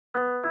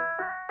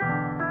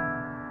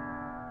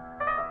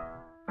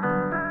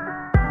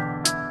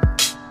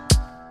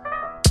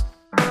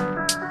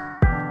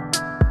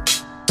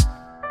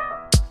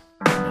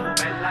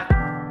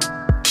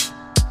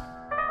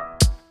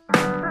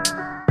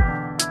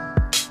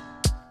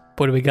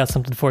Boy, do we got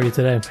something for you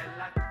today.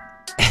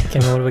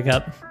 Cameron, what do we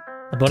got?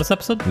 A bonus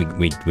episode?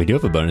 We do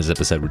have a bonus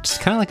episode, which is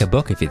kind of like a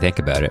book if you think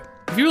about it.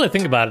 If you really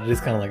think about it, it is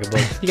kind of like a book.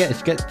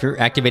 If you're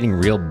activating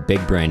real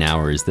big brain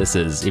hours, this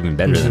is even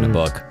better than a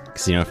book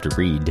because you don't have to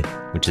read,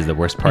 which is the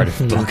worst part of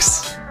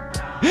books.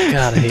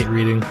 God, I hate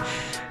reading.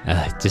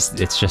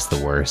 It's just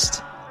the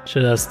worst.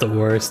 Just the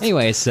worst.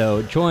 Anyway,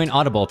 so join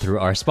Audible through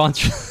our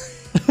sponsor.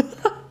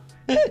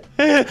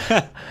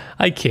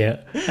 I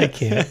can't.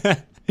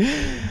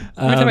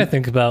 Every time I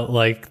think about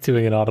like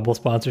doing an Audible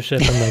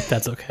sponsorship, I'm like,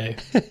 that's okay.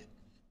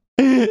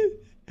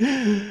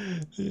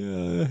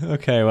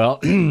 Okay, well,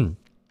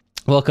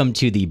 welcome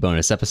to the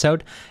bonus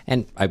episode.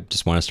 And I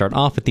just want to start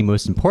off with the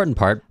most important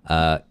part.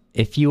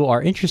 If you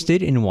are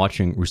interested in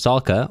watching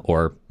Rusalka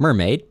or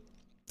Mermaid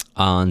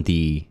on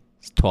the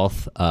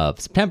 12th of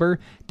September,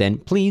 then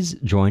please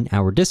join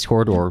our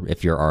Discord, or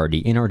if you're already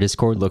in our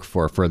Discord, look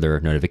for further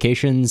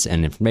notifications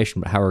and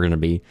information about how we're going to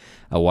be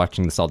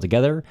watching this all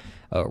together.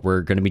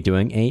 We're going to be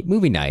doing a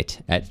movie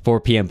night at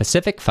 4 p.m.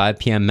 Pacific, 5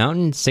 p.m.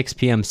 Mountain, 6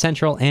 p.m.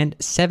 Central, and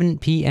 7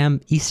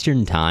 p.m.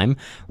 Eastern Time.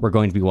 We're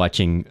going to be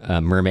watching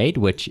Mermaid,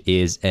 which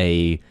is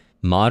a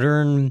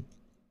modern,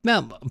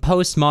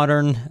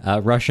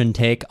 postmodern Russian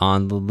take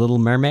on The Little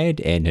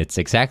Mermaid, and it's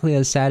exactly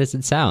as sad as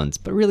it sounds,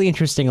 but really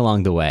interesting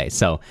along the way.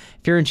 So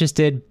if you're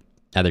interested,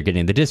 either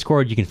getting the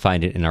Discord, you can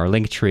find it in our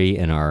link tree,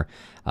 in our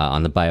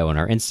on the bio on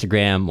our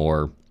Instagram,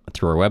 or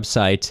through our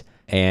website.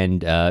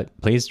 And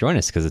please join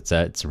us because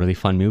it's a really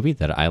fun movie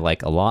that I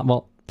like a lot.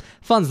 Well,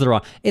 fun's the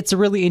wrong. It's a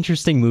really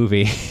interesting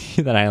movie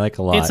that I like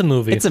a lot. It's a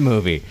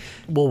movie.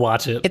 We'll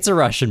watch it. It's a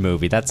Russian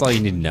movie. That's all you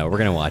need to know. We're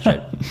gonna watch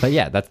it. But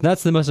yeah,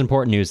 that's the most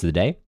important news of the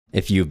day.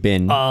 If you've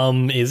been,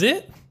 is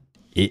it?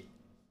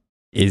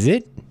 Is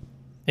it?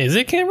 Is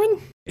it, Cameron?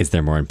 Is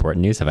there more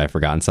important news? Have I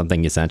forgotten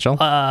something essential?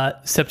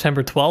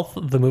 September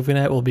 12th, the movie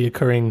night will be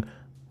occurring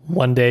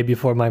one day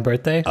before my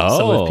birthday. Oh.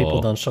 So if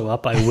people don't show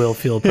up, I will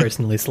feel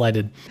personally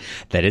slighted.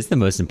 That is the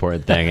most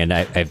important thing, and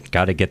I've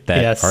got to get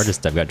that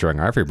artist I've got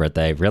drawing art for your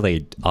birthday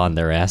really on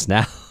their ass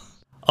now.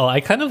 Oh,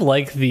 I kind of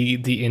like the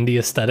indie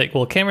aesthetic.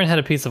 Well, Cameron had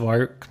a piece of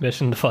art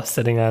commissioned of us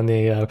sitting on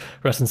the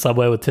Russian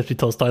subway with Tiffany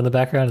Tolstoy in the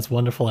background. It's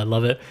wonderful. I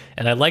love it.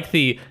 And I like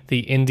the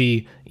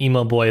indie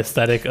emo boy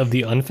aesthetic of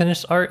the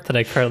unfinished art that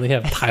I currently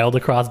have tiled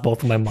across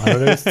both of my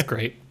monitors. It's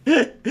great.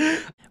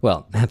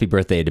 Well, happy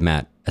birthday to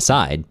Matt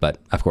aside, but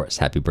of course,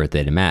 happy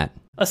birthday to Matt.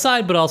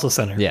 Aside, but also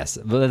center. Yes,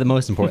 but the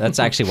most important, that's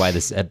actually why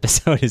this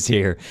episode is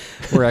here.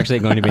 We're actually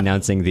going to be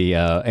announcing the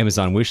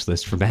Amazon wish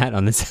list for Matt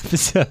on this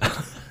episode.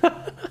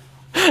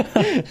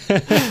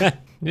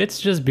 It's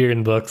just beer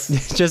and books.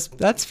 It's just,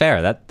 that's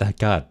fair. That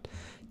God,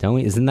 don't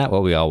we? Isn't that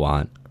what we all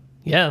want?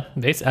 Yeah,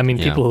 I mean,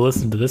 people who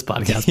listen to this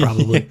podcast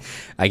probably.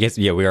 I guess,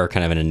 yeah, we are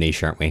kind of in a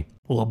niche, aren't we?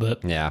 A little bit.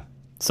 Yeah.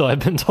 So I've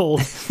been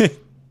told.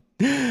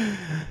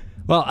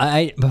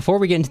 Well, before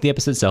we get into the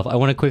episode itself, I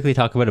want to quickly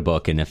talk about a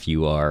book, and if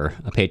you are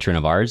a patron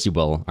of ours, you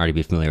will already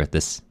be familiar with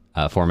this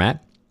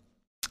format.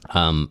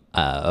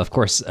 Of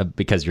course,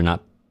 because you're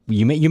not.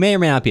 You may or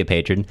may not be a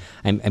patron.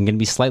 I'm going to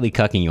be slightly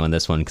cucking you on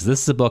this one because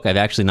this is a book I've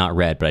actually not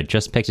read, but I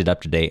just picked it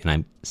up today, and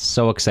I'm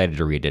so excited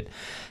to read it.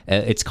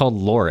 It's called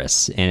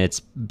Loris, and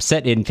it's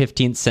set in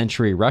 15th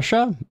century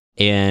Russia.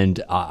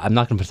 And I'm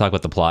not going to talk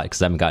about the plot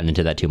because I haven't gotten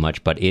into that too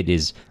much, but it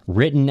is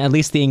written, at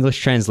least the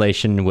English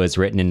translation was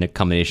written in a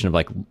combination of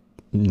like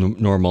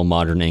normal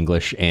modern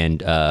English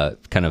and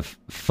kind of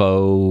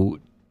faux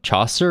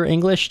Chaucer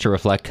English to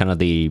reflect kind of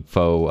the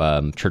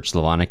faux Church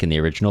Slavonic in the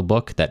original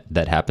book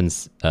that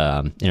happens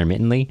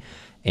intermittently.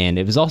 And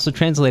it was also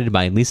translated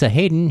by Lisa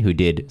Hayden, who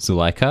did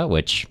Zuleika,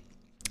 which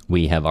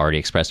we have already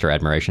expressed our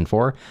admiration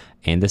for.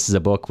 And this is a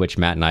book which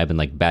Matt and I have been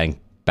like batting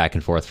back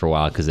and forth for a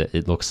while because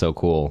it looks so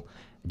cool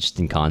just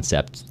in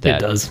concept. It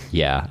does.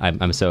 Yeah,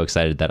 I'm so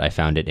excited that I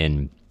found it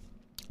in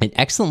an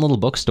excellent little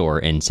bookstore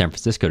in San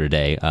Francisco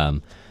today.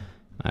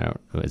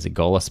 Is it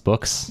Golas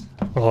Books?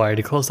 Oh, I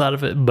already closed out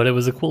of it, but it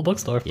was a cool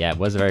bookstore. Yeah, it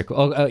was very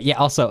cool. Oh, yeah,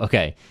 also,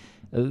 okay.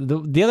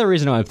 The other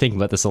reason I'm thinking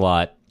about this a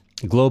lot,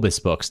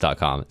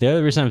 globusbooks.com. The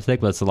other reason I'm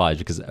thinking about this a lot is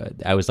because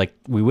I was like,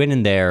 we went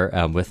in there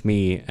with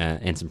me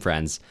and some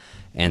friends,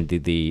 and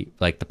the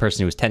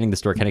person who was tending the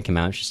store kind of came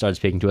out. She started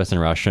speaking to us in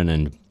Russian,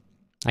 and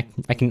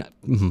I can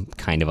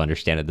kind of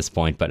understand at this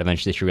point, but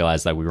eventually she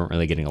realized that we weren't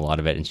really getting a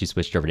lot of it, and she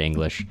switched over to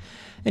English.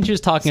 And she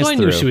was talking us through.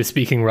 So I knew she was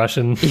speaking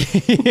Russian.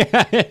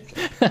 Yeah.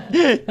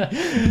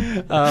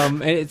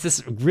 And it's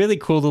this really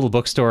cool little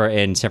bookstore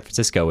in San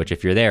Francisco, which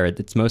if you're there,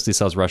 it mostly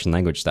sells Russian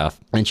language stuff.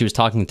 And she was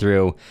talking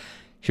through,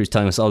 she was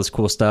telling us all this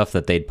cool stuff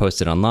that they'd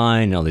posted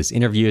online, and all these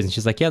interviews. And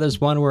she's like, yeah, there's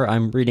one where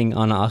I'm reading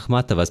Anna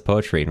Akhmatova's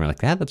poetry. And we're like,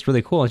 that's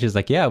really cool. And she's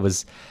like, yeah, it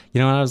was,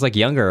 when I was like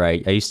younger,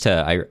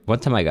 one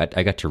time I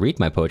got to read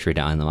my poetry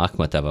to Anna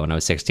Akhmatova when I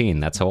was 16.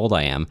 That's how old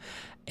I am.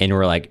 And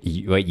we're like,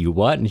 wait, you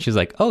what? And she's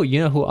like, oh, you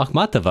know who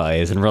Akhmatova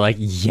is? And we're like,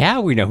 yeah,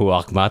 we know who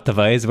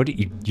Akhmatova is. What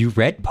you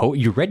read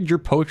your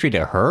poetry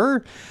to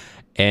her?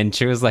 And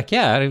she was like,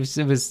 yeah, it was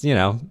what it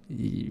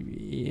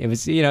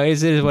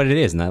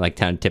is. And that like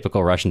kind of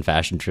typical Russian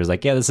fashion. She was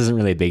like, yeah, this isn't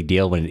really a big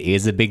deal when it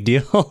is a big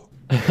deal.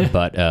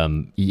 But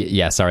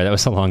yeah, sorry, that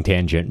was a long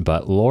tangent.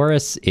 But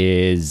Loris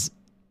is,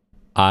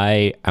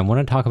 I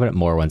want to talk about it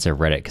more once I've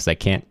read it, because I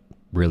can't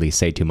really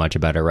say too much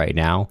about it right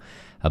now.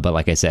 But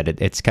like I said,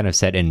 it's kind of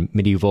set in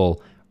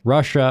medieval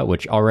Russia,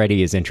 which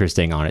already is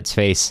interesting on its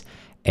face,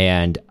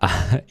 and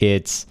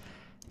it's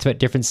about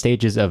different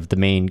stages of the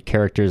main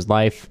character's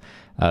life,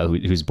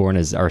 who's born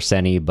as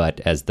Arseny, but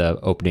as the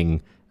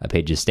opening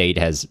pages state,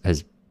 has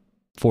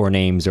 4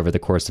 names over the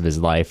course of his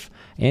life,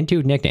 and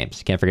 2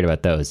 nicknames. Can't forget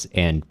about those.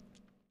 And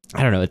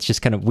I don't know, it's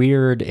just kind of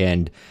weird,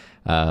 and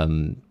I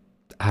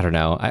don't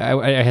know.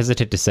 I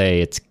hesitate to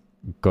say it's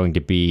going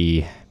to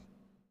be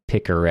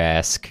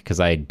picaresque, because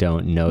I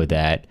don't know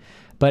that.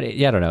 But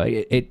yeah, I don't know.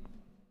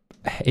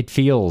 It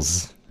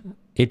feels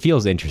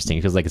interesting.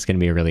 It feels like it's going to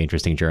be a really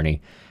interesting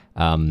journey.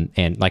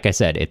 And like I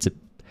said, it's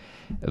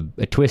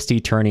a twisty,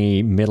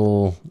 turny,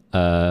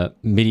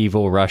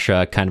 medieval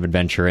Russia kind of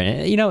adventure,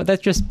 and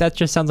that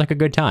just sounds like a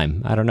good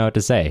time. I don't know what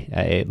to say.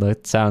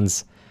 It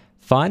sounds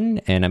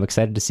fun, and I'm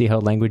excited to see how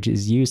language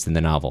is used in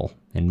the novel.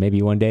 And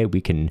maybe one day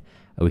we can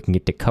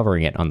get to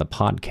covering it on the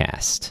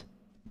podcast.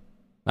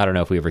 I don't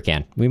know if we ever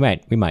can. We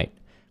might.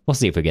 We'll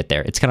see if we get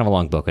there. It's kind of a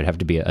long book. It'd have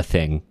to be a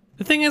thing.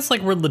 The thing is,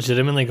 like, we're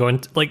legitimately going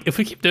to, like, if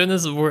we keep doing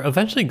this, we're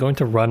eventually going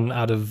to run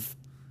out of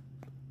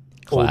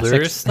Classics.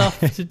 older stuff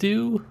to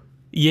do.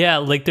 Yeah,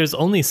 like, there's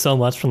only so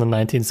much from the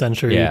 19th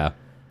century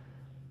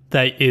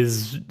that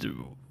is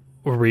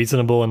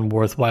reasonable and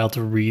worthwhile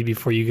to read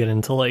before you get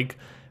into, like,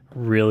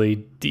 really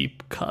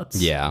deep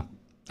cuts. Yeah.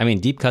 I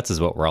mean, deep cuts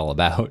is what we're all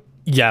about.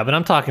 Yeah, but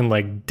I'm talking,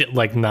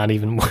 like not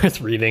even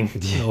worth reading.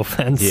 No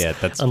offense. Yeah,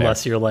 that's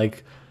unless fair. you're,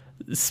 like,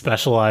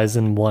 specialized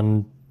in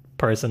one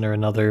person or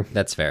another.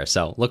 That's fair.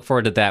 So look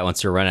forward to that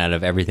once you run out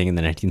of everything in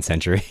the 19th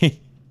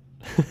century.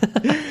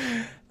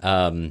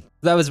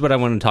 That was what I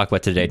wanted to talk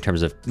about today in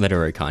terms of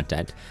literary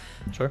content.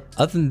 Sure.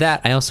 Other than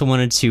that, I also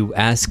wanted to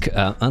ask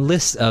a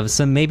list of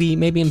some maybe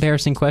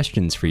embarrassing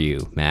questions for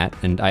you, Matt,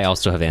 and I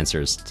also have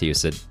answers to you,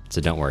 so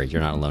don't worry,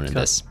 you're not alone in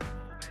this.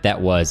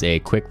 That was a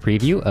quick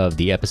preview of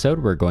the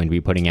episode we're going to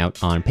be putting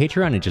out on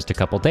Patreon in just a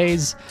couple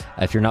days.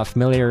 If you're not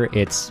familiar,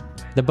 it's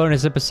the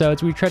bonus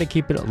episodes. We try to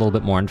keep it a little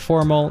bit more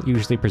informal,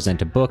 usually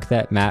present a book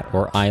that Matt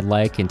or I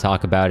like and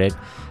talk about it.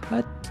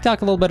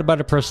 Talk a little bit about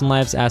our personal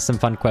lives, ask some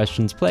fun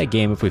questions, play a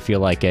game if we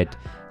feel like it.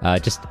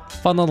 Just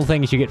fun little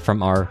things you get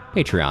from our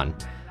Patreon.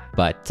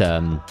 But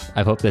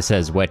I hope this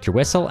has wet your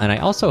whistle, and I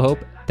also hope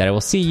that I will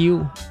see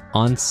you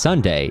on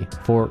Sunday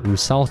for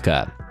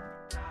Rusalka.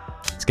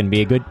 It's going to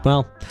be a good,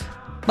 well,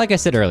 like I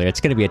said earlier,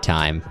 it's going to be a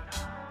time.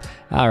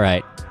 All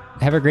right.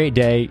 Have a great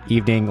day,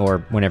 evening, or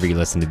whenever you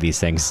listen to these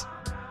things.